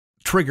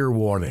Trigger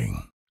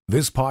warning.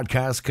 This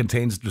podcast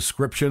contains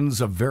descriptions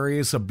of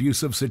various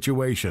abusive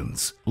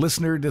situations.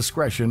 Listener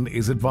discretion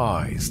is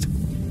advised.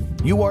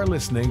 You are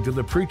listening to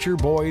the Preacher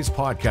Boys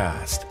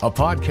Podcast, a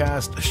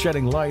podcast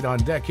shedding light on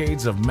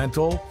decades of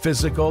mental,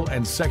 physical,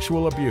 and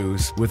sexual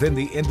abuse within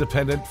the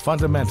independent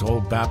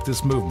fundamental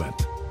Baptist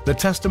movement. The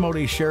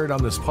testimonies shared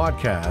on this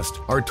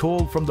podcast are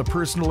told from the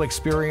personal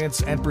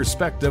experience and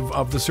perspective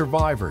of the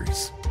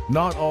survivors.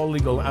 Not all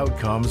legal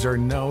outcomes are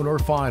known or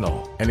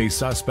final. Any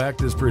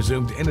suspect is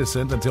presumed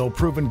innocent until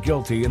proven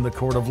guilty in the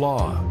court of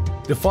law.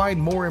 To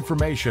find more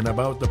information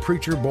about the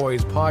Preacher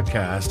Boys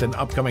Podcast and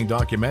upcoming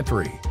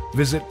documentary,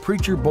 visit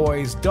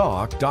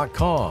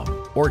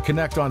preacherboysdoc.com or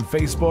connect on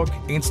Facebook,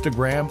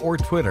 Instagram, or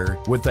Twitter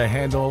with the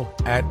handle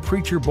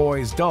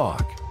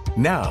 @preacherboysdoc.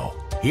 Now,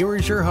 here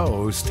is your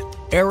host,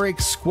 Eric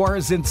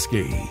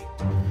Skwarczynski.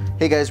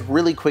 Hey guys,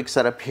 really quick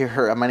setup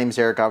here. My name is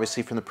Eric,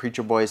 obviously from the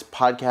Preacher Boys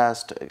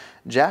Podcast.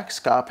 Jack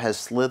Schaap has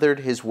slithered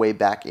his way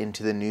back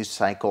into the news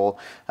cycle.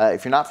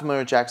 If you're not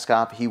familiar with Jack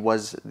Schaap, he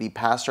was the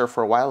pastor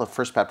for a while of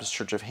First Baptist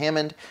Church of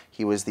Hammond.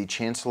 He was the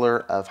chancellor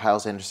of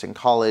Hyles-Anderson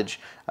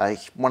College,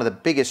 one of the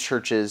biggest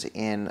churches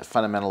in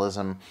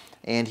fundamentalism.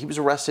 And he was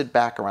arrested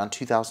back around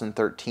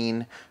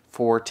 2013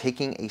 for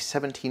taking a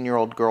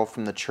 17-year-old girl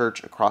from the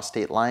church across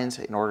state lines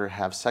in order to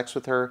have sex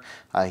with her.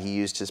 He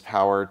used his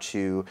power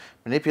to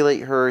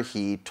manipulate her.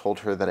 He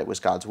told her that it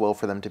was God's will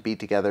for them to be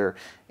together.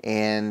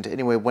 And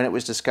anyway, when it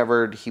was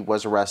discovered, he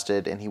was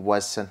arrested and he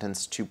was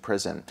sentenced to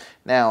prison.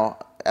 Now,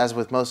 as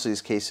with most of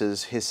these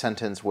cases, his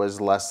sentence was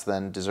less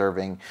than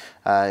deserving.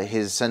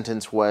 His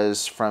sentence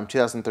was from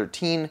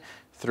 2013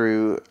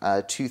 through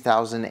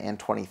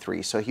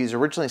 2023. So he was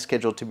originally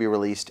scheduled to be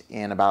released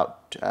in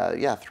about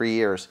 3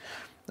 years.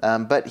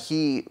 But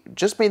he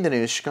just made the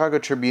news. Chicago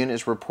Tribune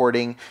is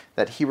reporting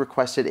that he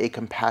requested a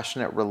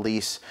compassionate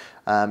release.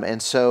 My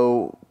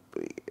mistake,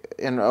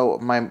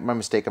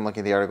 I'm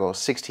looking at the article,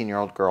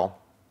 16-year-old girl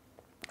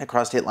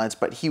across state lines.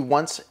 But he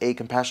wants a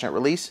compassionate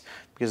release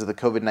because of the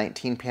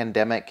COVID-19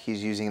 pandemic.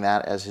 He's using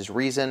that as his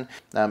reason.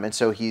 And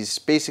so he's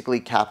basically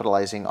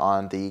capitalizing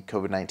on the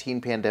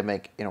COVID-19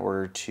 pandemic in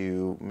order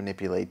to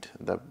manipulate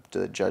the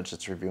judge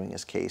that's reviewing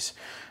his case.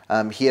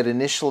 He had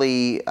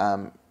initially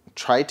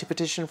tried to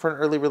petition for an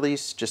early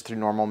release just through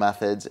normal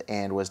methods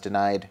and was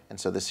denied, and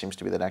so this seems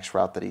to be the next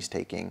route that he's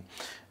taking.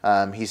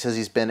 He says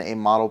he's been a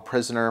model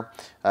prisoner.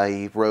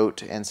 He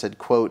wrote and said,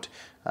 quote,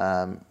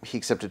 he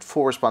accepted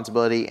full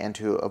responsibility and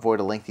to avoid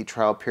a lengthy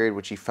trial period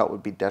which he felt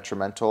would be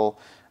detrimental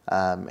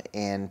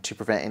and to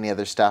prevent any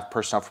other staff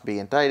personnel from being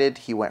indicted,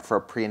 he went for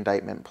a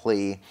pre-indictment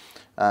plea.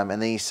 And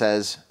then he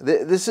says,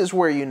 this is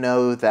where you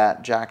know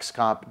that Jack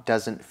Schaap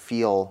doesn't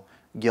feel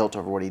guilt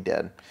over what he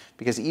did.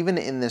 Because even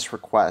in this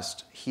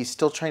request, he's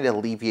still trying to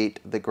alleviate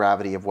the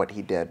gravity of what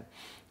he did.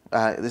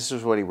 This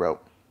is what he wrote.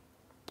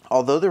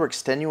 Although there were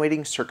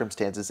extenuating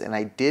circumstances and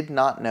I did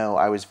not know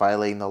I was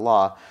violating the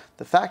law,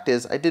 the fact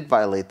is I did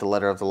violate the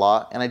letter of the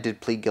law and I did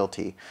plead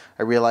guilty.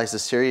 I realized the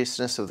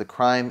seriousness of the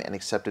crime and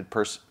accepted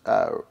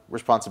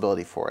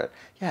responsibility for it.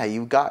 Yeah,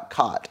 you got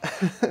caught.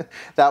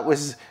 That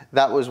was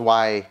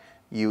why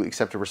you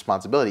accepted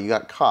responsibility. You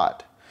got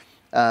caught.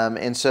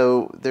 And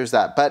so there's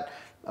that. But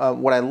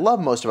what I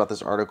love most about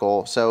this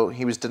article, so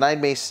he was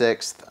denied May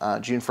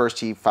 6th, June 1st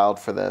he filed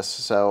for this,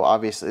 so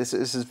obviously this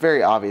is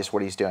very obvious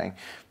what he's doing.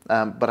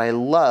 But I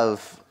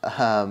love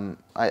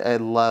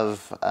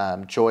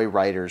Joy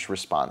Ryder's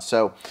response.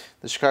 So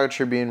the Chicago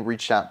Tribune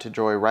reached out to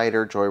Joy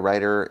Ryder. Joy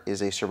Ryder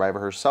is a survivor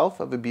herself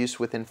of abuse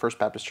within First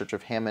Baptist Church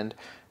of Hammond,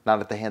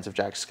 not at the hands of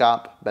Jack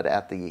Schaap, but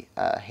at the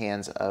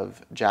hands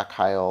of Jack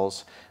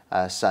Hyles'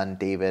 son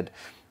David.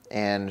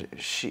 And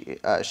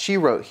she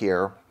wrote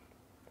here,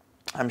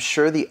 I'm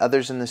sure the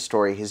others in this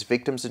story, his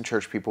victims and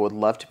church people, would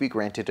love to be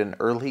granted an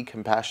early,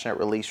 compassionate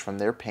release from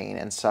their pain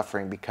and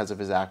suffering because of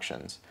his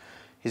actions.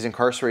 His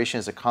incarceration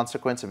is a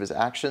consequence of his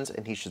actions,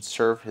 and he should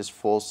serve his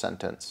full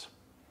sentence.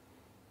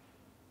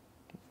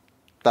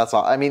 That's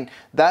all. I mean,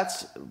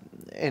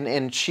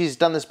 and she's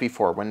done this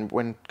before.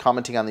 When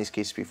commenting on these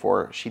cases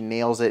before, she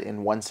nails it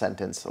in one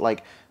sentence.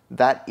 Like,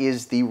 that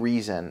is the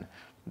reason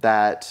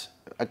that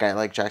a guy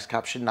like Jack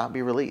Schaap should not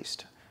be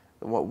released.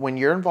 When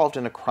you're involved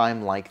in a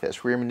crime like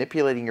this, where you're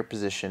manipulating your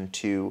position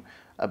to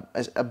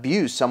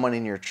abuse someone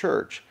in your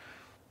church,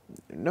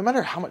 no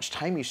matter how much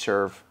time you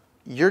serve,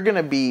 you're going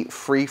to be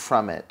free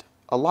from it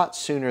a lot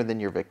sooner than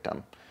your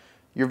victim.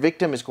 Your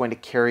victim is going to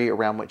carry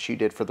around what you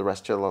did for the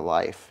rest of their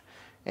life.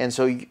 And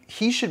so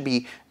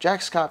Jack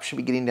Schaap should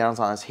be getting down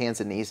on his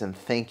hands and knees and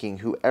thanking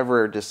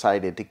whoever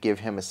decided to give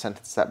him a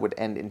sentence that would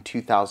end in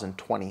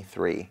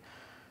 2023.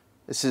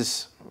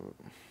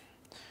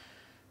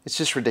 It's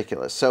just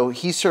ridiculous. So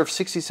he served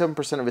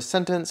 67% of his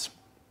sentence.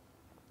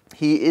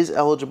 He is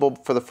eligible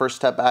for the First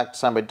Step Act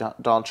signed by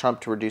Donald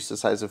Trump to reduce the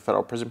size of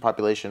federal prison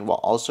population while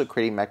also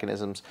creating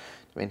mechanisms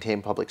to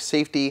maintain public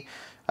safety.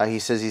 He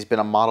says he's been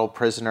a model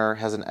prisoner,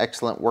 has an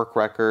excellent work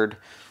record.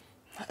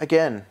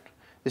 Again,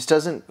 this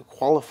doesn't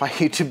qualify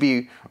you to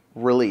be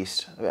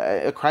released.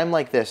 A crime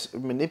like this,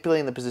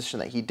 manipulating the position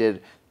that he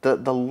did,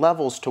 the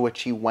levels to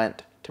which he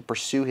went to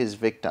pursue his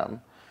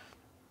victim,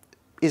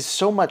 is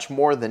so much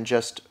more than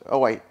just,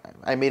 oh,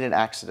 I made an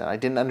accident. I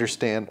didn't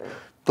understand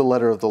the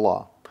letter of the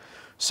law.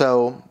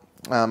 So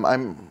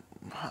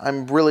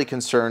I'm really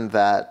concerned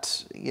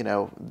that,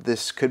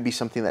 this could be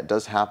something that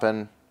does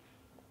happen.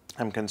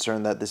 I'm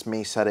concerned that this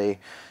may set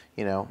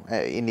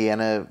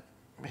Indiana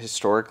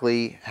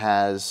historically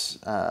has,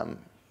 and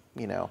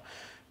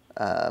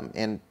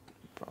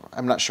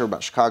I'm not sure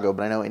about Chicago,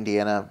 but I know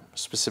Indiana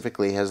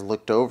specifically has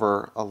looked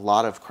over a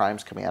lot of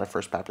crimes coming out of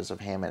First Baptist of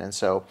Hammond. And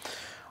so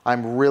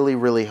I'm really,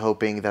 really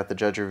hoping that the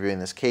judge reviewing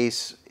this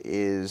case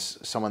is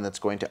someone that's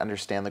going to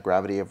understand the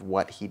gravity of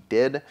what he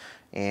did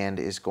and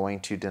is going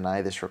to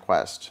deny this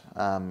request.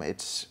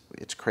 It's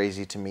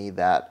crazy to me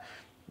that,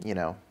 he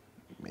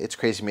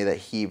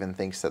even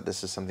thinks that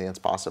this is something that's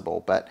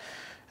possible. But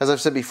as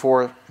I've said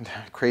before,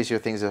 crazier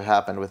things have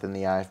happened within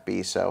the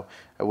IFB, so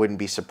I wouldn't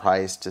be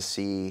surprised to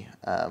see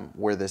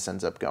where this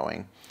ends up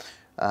going.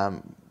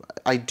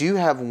 I do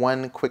have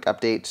one quick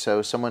update.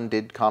 So someone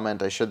did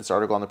comment. I shared this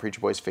article on the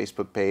Preacher Boys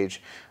Facebook page.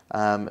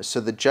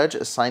 So the judge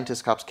assigned to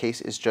Schaap's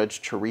case is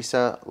Judge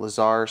Teresa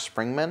Lazar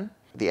Springman.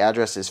 The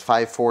address is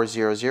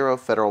 5400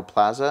 Federal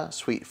Plaza,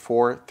 Suite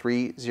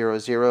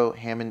 4300,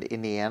 Hammond,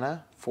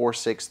 Indiana,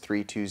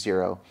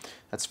 46320.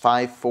 That's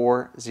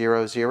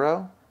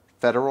 5400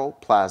 Federal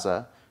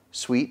Plaza,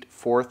 Suite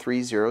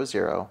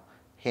 4300,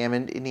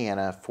 Hammond,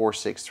 Indiana,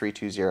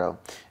 46320.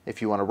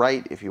 If you want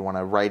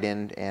to write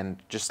in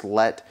and just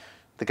let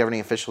the governing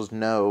officials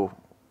know,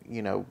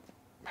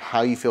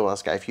 how you feel about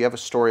this guy. If you have a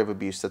story of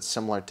abuse that's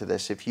similar to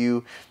this, if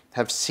you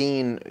have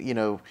seen,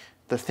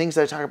 the things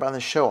that I talk about on the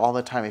show all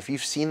the time, if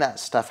you've seen that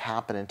stuff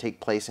happen and take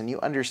place and you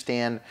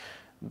understand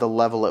the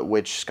level at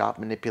which Schaap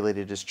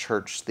manipulated his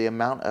church, the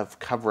amount of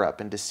cover-up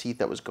and deceit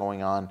that was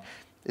going on,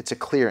 it's a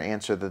clear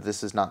answer that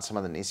this is not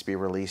someone that needs to be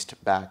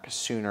released back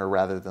sooner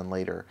rather than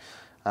later.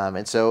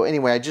 And so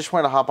anyway, I just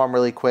wanted to hop on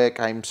really quick.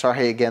 I'm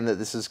sorry again that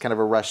this is kind of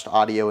a rushed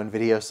audio and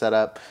video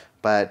setup,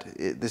 but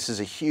this is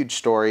a huge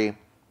story.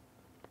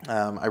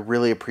 I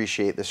really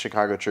appreciate the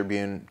Chicago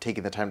Tribune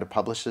taking the time to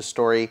publish this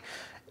story.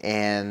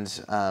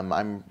 And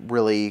I'm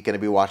really going to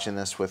be watching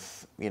this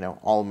with,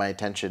 all of my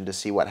attention to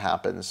see what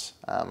happens.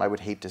 I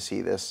would hate to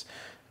see this.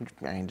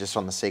 Just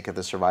on the sake of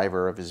the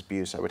survivor of his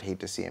abuse, I would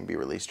hate to see him be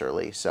released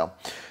early. So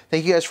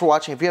thank you guys for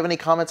watching. If you have any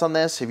comments on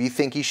this, if you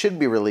think he should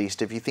be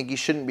released, if you think he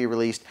shouldn't be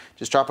released,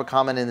 just drop a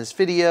comment in this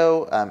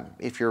video.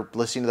 If you're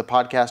listening to the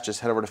podcast,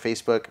 just head over to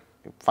Facebook,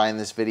 find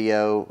this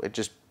video,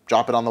 just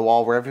drop it on the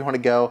wall, wherever you want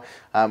to go.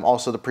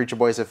 Also, the Preacher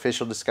Boys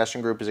official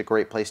discussion group is a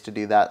great place to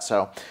do that.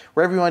 So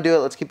wherever you want to do it,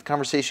 let's keep the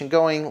conversation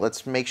going.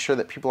 Let's make sure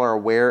that people are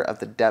aware of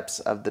the depths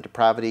of the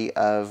depravity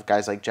of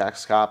guys like Jack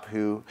Schaap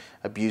who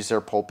abuse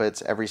their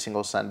pulpits every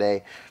single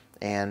Sunday.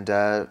 And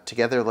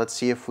together, let's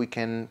see if we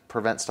can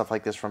prevent stuff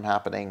like this from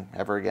happening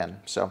ever again.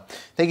 So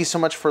thank you so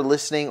much for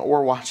listening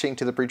or watching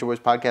to the Preacher Boys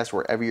podcast,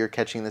 wherever you're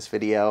catching this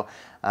video.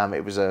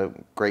 It was a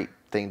great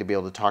thing to be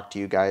able to talk to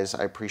you guys.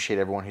 I appreciate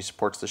everyone who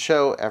supports the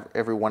show,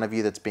 every one of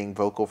you that's being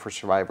vocal for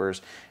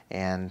survivors,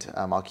 and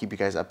I'll keep you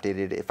guys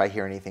updated if I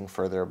hear anything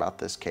further about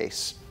this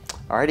case.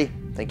 Alrighty,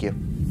 thank you.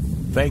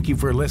 Thank you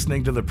for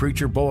listening to the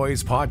Preacher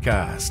Boys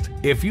podcast.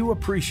 If you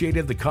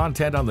appreciated the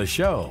content on the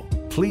show,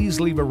 please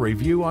leave a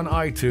review on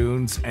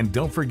iTunes and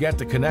don't forget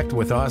to connect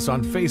with us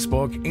on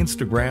Facebook,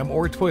 Instagram,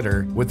 or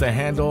Twitter with the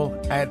handle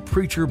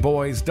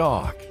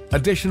 @PreacherBoysDoc.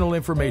 Additional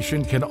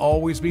information can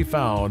always be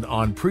found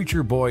on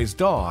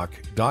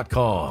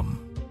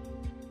PreacherBoysDoc.com.